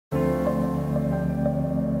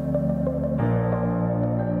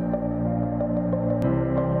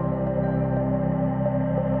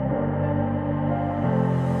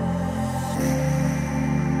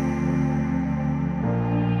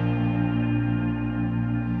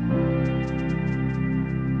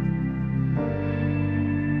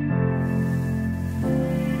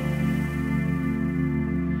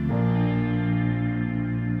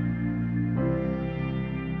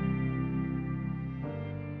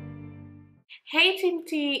Hey Team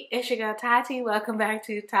T, it's your girl Tati. Welcome back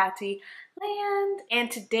to Tati Land.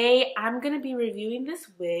 And today I'm going to be reviewing this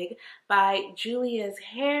wig by Julia's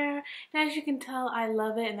Hair. And as you can tell, I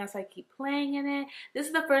love it and that's why I keep playing in it. This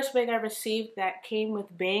is the first wig I received that came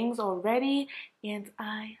with bangs already and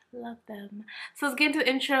I love them. So let's get into the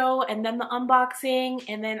intro and then the unboxing,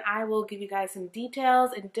 and then I will give you guys some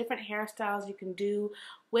details and different hairstyles you can do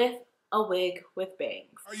with a wig with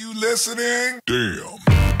bangs. Are you listening? Damn.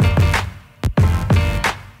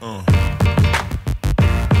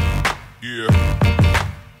 Yeah.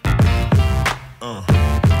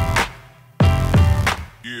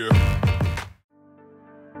 Yeah.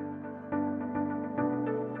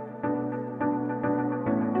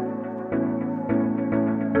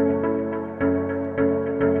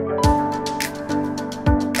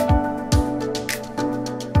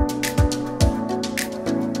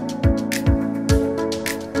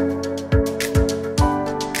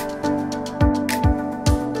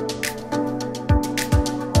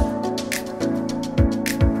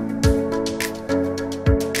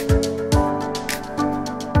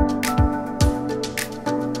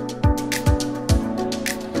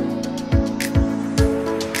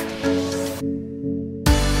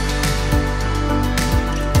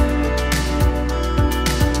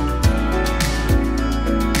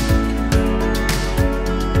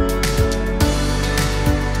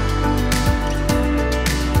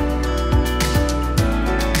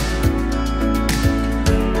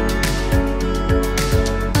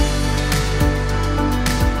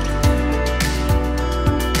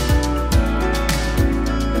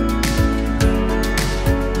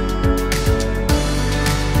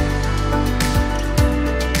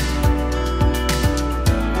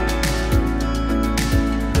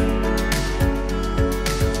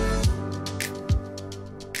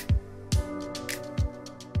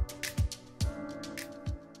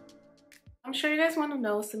 I'm sure you guys want to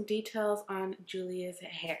know some details on Julia's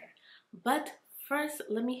Hair, but first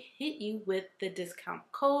let me hit you with the discount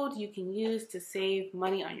code you can use to save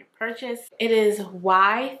money on your purchase. It is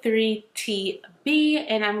Y3TB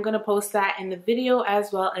and I'm going to post that in the video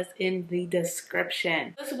as well as in the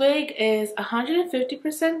description. This wig is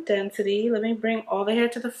 150% density. Let me bring all the hair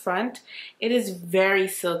to the front. It is very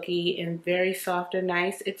silky and very soft and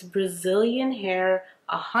nice. It's Brazilian hair,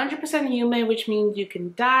 100% humid, which means you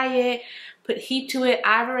can dye it, put heat to it.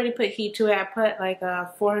 I've already put heat to it. I put like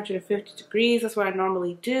 450 degrees. That's what I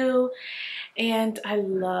normally do. And I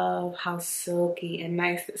love how silky and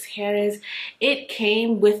nice this hair is. It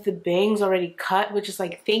came with the bangs already cut, which is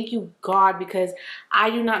like, thank you God, because I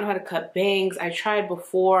do not know how to cut bangs. I tried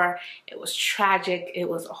before. It was tragic. It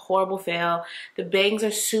was a horrible fail. The bangs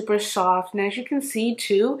are super soft. And as you can see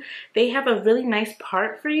too, they have a really nice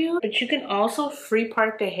part for you, but you can also free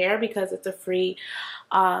part the hair because it's a free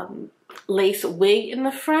lace wig in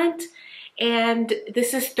the front. And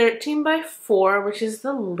this is 13x4, which is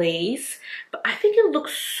the lace, but I think it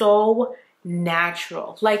looks so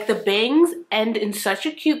natural. Like the bangs end in such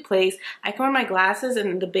a cute place. I can wear my glasses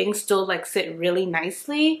and the bangs still like sit really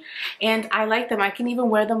nicely, and I like them. I can even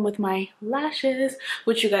wear them with my lashes,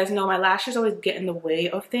 which you guys know my lashes always get in the way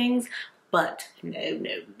of things. But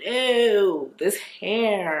no, this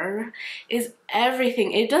hair is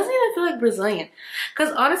everything. It doesn't even feel like Brazilian.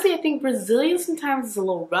 Because honestly, I think Brazilian sometimes is a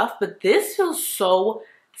little rough, but this feels so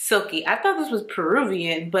silky. I thought this was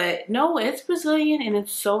Peruvian, but no, it's Brazilian and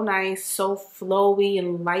it's so nice, so flowy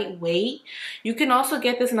and lightweight. You can also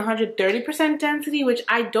get this in 130% density, which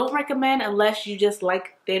I don't recommend unless you just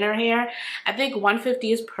like thinner hair. I think 150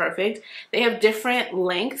 is perfect. They have different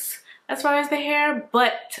lengths as far as the hair,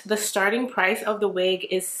 but the starting price of the wig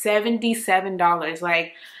is $77.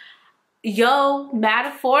 Like, yo, mad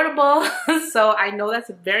affordable. So I know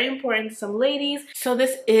that's very important to some ladies. So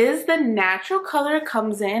this is the natural color it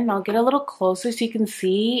comes in. I'll get a little closer so you can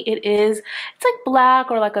see. It's like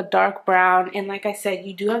black or like a dark brown, and like I said,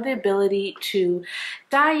 you do have the ability to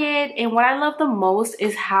dye it. And what I love the most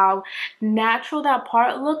is how natural that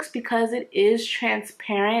part looks because it is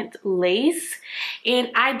transparent lace,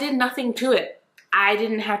 and I did nothing to it. I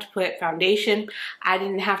didn't have to put foundation. I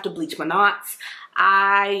didn't have to bleach my knots.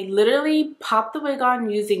 I literally popped the wig on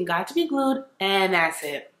using Got to Be Glued, and that's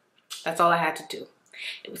it. That's all I had to do.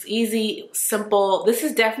 It was easy, it was simple. This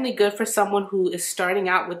is definitely good for someone who is starting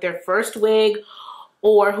out with their first wig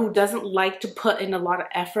or who doesn't like to put in a lot of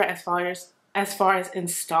effort as far as as far as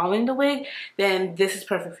installing the wig, then this is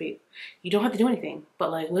perfect for you. You don't have to do anything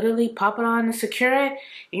but like literally pop it on and secure it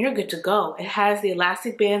and you're good to go. It has the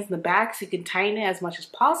elastic bands in the back so you can tighten it as much as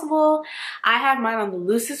possible. I have mine on the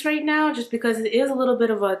loosest right now just because it is a little bit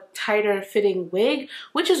of a tighter fitting wig,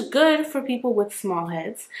 which is good for people with small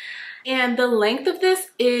heads. And the length of this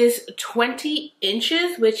is 20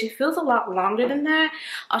 inches, which it feels a lot longer than that.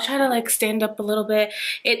 I'll try to like stand up a little bit.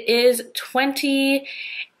 It is 20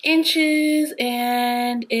 inches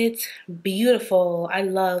and it's beautiful. I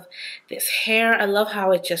love this hair. I love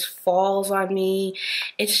how it just falls on me.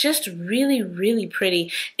 It's just really, really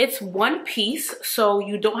pretty. It's one piece, so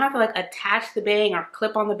you don't have to like attach the bang or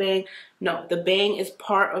clip on the bang. No, the bang is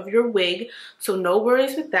part of your wig, so no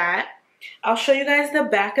worries with that. I'll show you guys the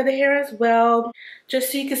back of the hair as well,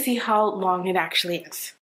 just so you can see how long it actually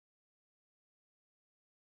is.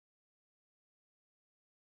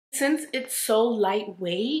 Since it's so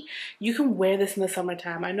lightweight, you can wear this in the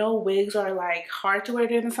summertime. I know wigs are like hard to wear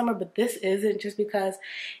during the summer, but this isn't, just because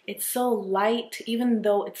it's so light. Even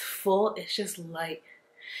though it's full, it's just light.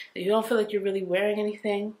 You don't feel like you're really wearing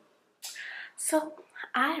anything. So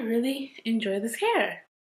I really enjoy this hair.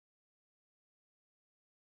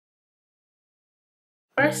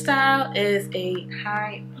 First style is a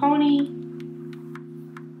high pony.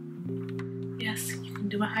 Yes, you can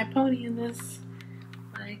do a high pony in this.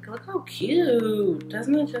 Like, look how cute.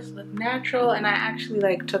 Doesn't it just look natural? And I actually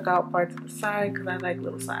like took out parts of the side because I like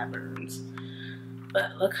little sideburns.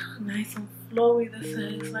 But look how nice and flowy this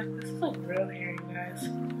is. Like, this is like real hair, you guys.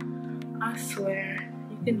 I swear,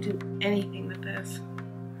 you can do anything with this.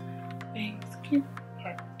 Thanks, cute.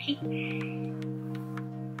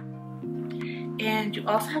 And you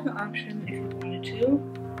also have the option, if you wanted to,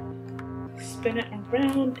 spin it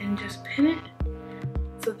around and just pin it.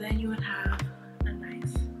 So then you would have a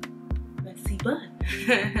nice, messy bun.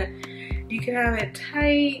 You can have it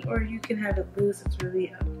tight or you can have it loose. It's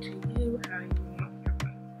really up to you how you want your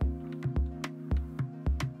bun.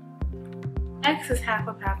 X is half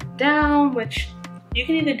up, half down, which you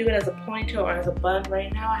can either do it as a ponytail or as a bun.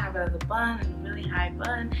 Right now I have it as a bun, a really high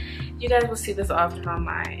bun. You guys will see this often on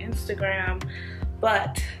my Instagram.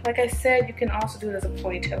 But like I said, you can also do it as a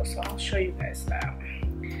ponytail, so I'll show you guys that.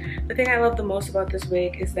 The thing I love the most about this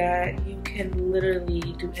wig is that you can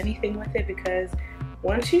literally do anything with it, because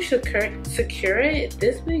once you secure it,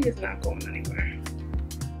 this wig is not going anywhere.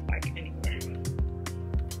 Like anywhere.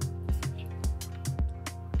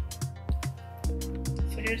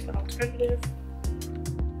 So here's the alternative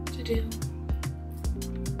to do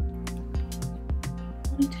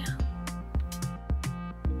ponytail.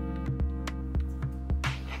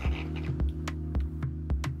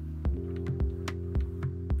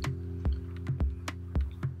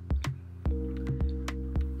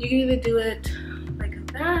 You can either do it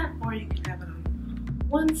like that, or you can have it on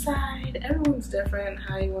one side. Everyone's different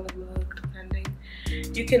how you want to look, depending.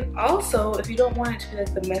 You can also, if you don't want it to be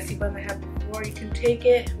like the messy bun I had before, you can take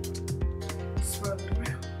it, swirl it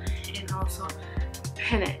around, and also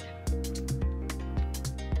pin it.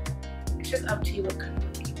 It's just up to you what kind of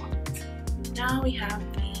look you want. Now we have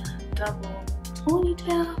the double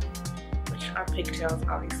ponytail, which are pigtails,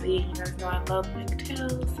 obviously. You guys know I love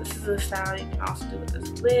pigtails. This is a style you can also do with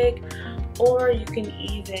this wig, or you can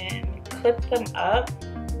even clip them up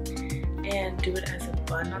and do it as a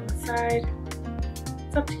bun on the side.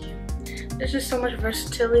 It's up to you. There's just so much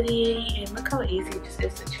versatility, and look how easy it just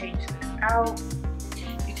is to change this out.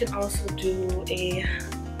 You can also do a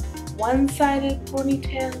one-sided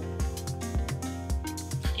ponytail.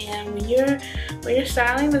 And when you're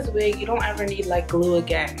styling this wig, you don't ever need like glue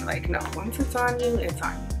again. Like, no, once it's on you, it's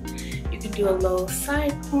on you. You can do a low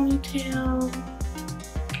side ponytail.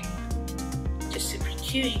 Just super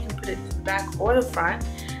cute. You can put it to the back or the front.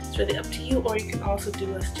 It's really up to you. Or you can also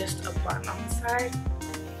do just a bun on the side.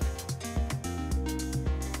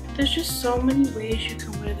 There's just so many ways you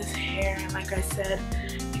can wear this hair. And like I said,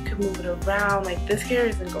 you can move it around. Like, this hair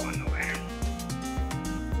isn't going nowhere.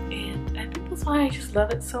 That's why I just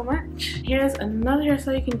love it so much. Here's another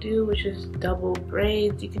hairstyle you can do, which is double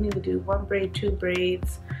braids. You can either do one braid, two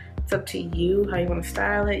braids. It's up to you how you want to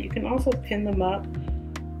style it. You can also pin them up.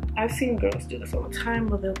 I've seen girls do this all the time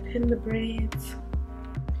where they'll pin the braids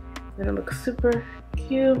and it looks super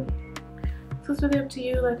cute. So it's really up to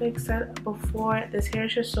you. Like I said before, this hair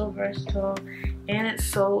is just so versatile and it's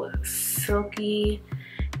so silky.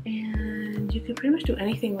 And you can pretty much do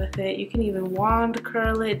anything with it. You can even wand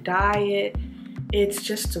curl it, dye it. It's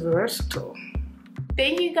just versatile.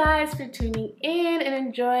 Thank you guys for tuning in and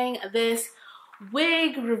enjoying this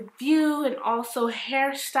wig review and also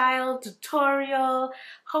hairstyle tutorial.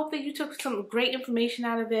 Hope that you took some great information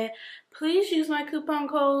out of it. Please use my coupon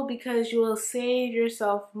code because you will save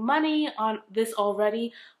yourself money on this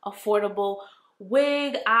already affordable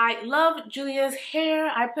wig. I love Julia's hair.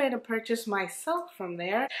 I plan to purchase myself from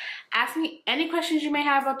there. Ask me any questions you may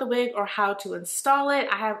have about the wig or how to install it.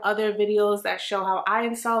 I have other videos that show how I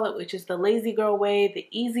install it, which is the lazy girl way, the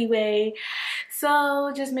easy way.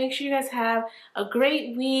 So just make sure you guys have a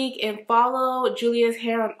great week and follow Julia's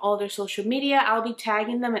hair on all their social media. I'll be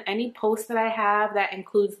tagging them in any post that I have that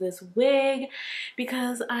includes this wig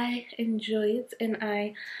because I enjoy it and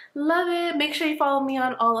I love it. Make sure you follow me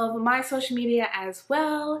on all of my social media as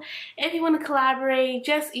well. If you want to collaborate,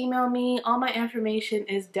 just email me. All my information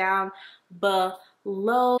is down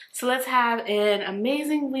below. So let's have an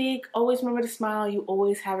amazing week. Always remember to smile. You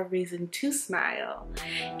always have a reason to smile.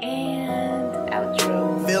 And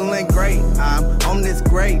outro. Feeling great, I'm on this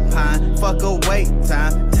grapevine. Fuck a wait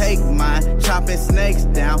time, take mine. Chopping snakes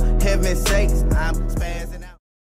down, heaven's sakes, I'm spaz.